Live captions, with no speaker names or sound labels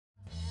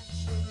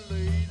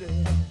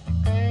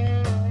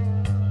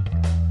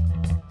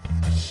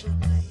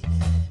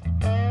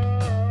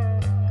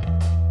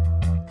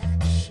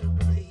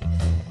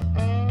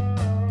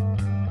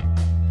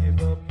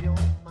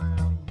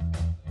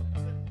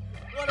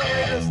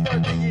to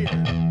start the year.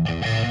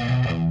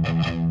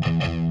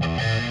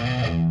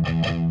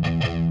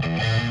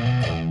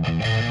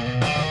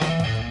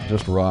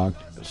 Just rock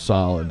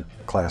solid.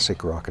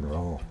 Classic rock and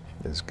roll,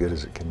 as good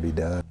as it can be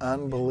done.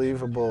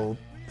 Unbelievable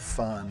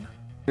fun.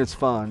 It's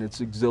fun,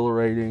 it's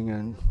exhilarating,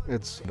 and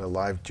it's A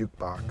live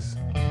jukebox.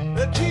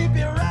 Keep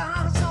your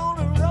eyes on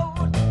the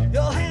road,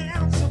 your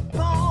hands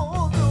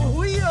upon the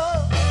wheel.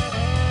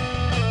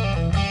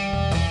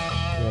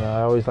 You know,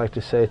 I always like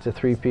to say it's a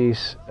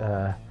three-piece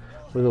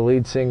with a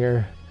lead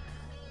singer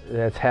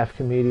that's half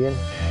comedian.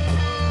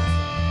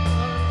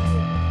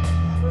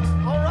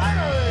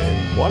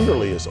 And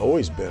Wonderly has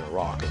always been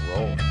rock and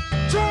roll.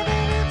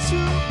 turning into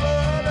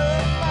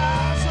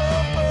butterflies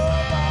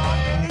above our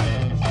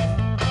knees.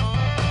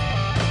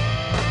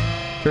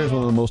 Terry's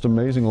one of the most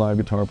amazing live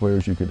guitar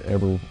players you could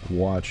ever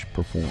watch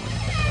perform.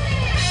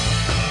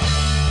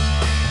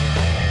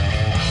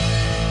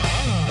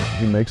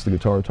 He makes the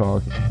guitar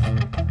talk.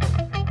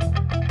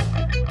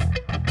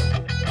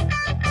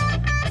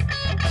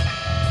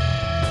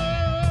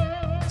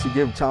 to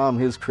give Tom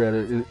his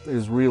credit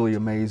is really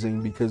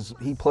amazing because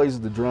he plays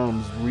the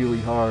drums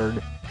really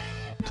hard.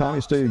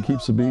 Tommy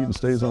keeps the beat and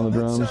stays on the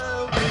drums.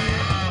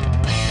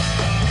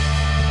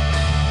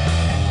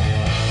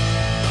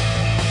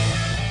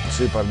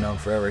 Soup I've known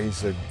forever.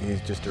 He's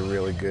just a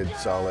really good,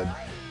 solid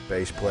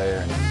bass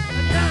player.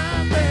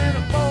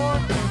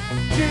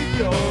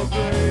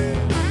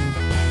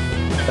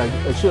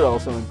 I should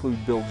also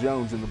include Bill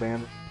Jones in the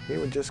band. He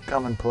would just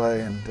come and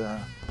play, and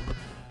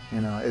you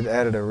know, it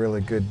added a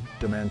really good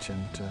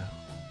dimension to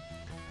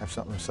have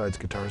something besides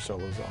guitar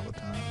solos all the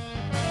time.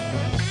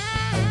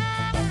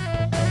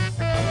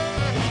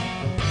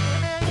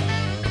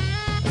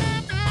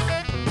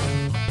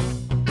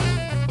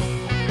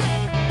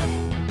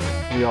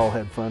 We all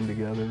had fun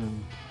together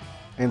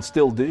and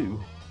still do.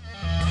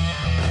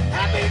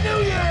 Happy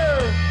New Year!